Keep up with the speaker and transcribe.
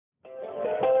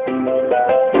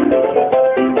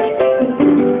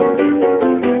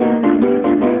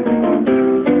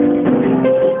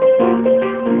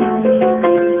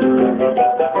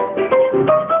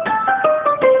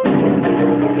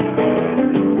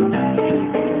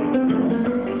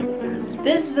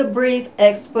This is a brief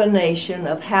explanation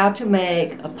of how to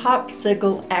make a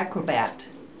Popcicle Acrobat.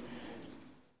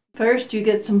 First you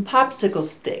get some popsicle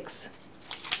sticks,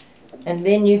 and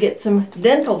then you get some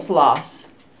dental floss,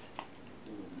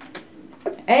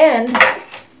 and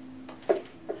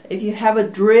if you have a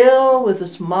drill with a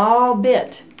small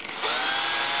bit.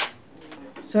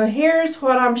 So here's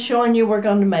what I'm showing you we're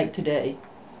going to make today.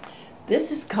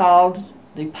 This is called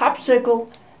the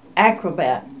Popcicle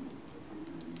Acrobat.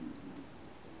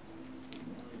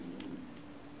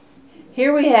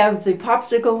 Here we have the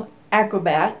Popcicle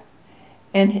Acrobat,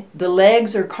 and the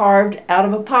legs are carved out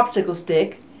of a popsicle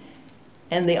stick,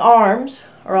 and the arms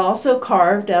are also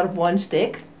carved out of one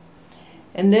stick,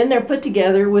 and then they're put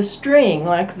together with string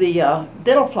like the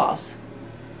dental floss.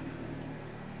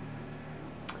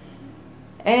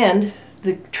 And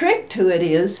the trick to it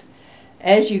is,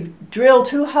 as you drill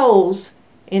 2 holes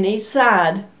in each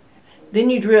side, then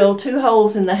you drill 2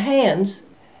 holes in the hands,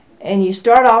 and you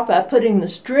start off by putting the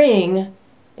string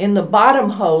in the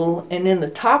bottom hole and in the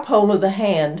top hole of the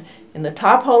hand, in the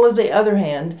top hole of the other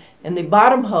hand, and the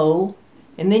bottom hole,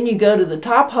 and then you go to the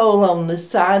top hole on this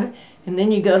side, and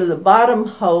then you go to the bottom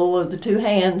hole of the 2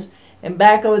 hands and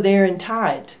back over there and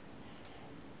tie it.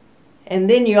 And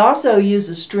then you also use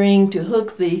a string to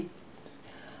hook the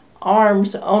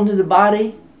arms onto the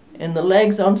body and the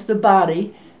legs onto the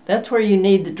body. That's where you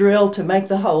need the drill to make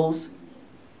the holes.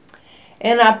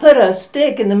 And I put a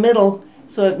stick in the middle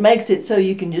so it makes it so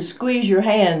you can just squeeze your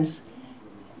hands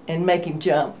and make him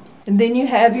jump. And then you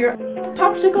have your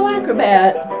Popcicle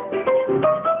Acrobat.